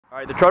All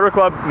right, the Trotter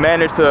Club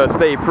managed to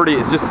stay pretty,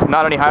 it's just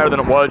not any higher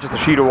than it was, just a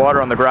sheet of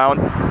water on the ground.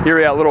 Here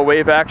we got a little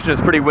wave action. It's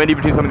pretty windy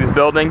between some of these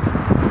buildings,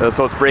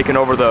 so it's breaking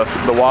over the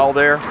wall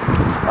there.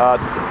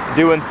 It's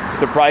doing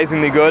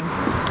surprisingly good.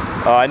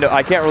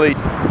 I can't really,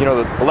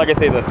 like I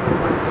say, the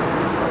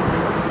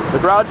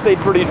garage stayed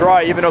pretty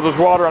dry even though there's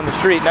water on the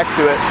street next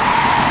to it.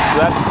 So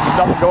that's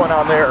nothing going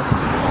on there.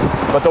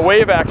 But the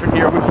wave action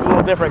here, which is a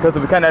little different because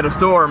we kind of had a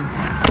storm,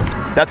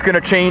 that's going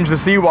to change the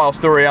seawall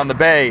story on the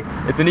bay.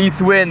 It's an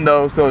east wind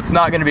though, so it's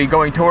not going to be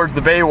going towards the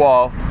bay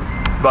wall,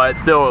 but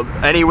still,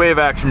 any wave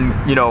action,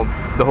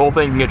 the whole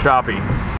thing can get choppy.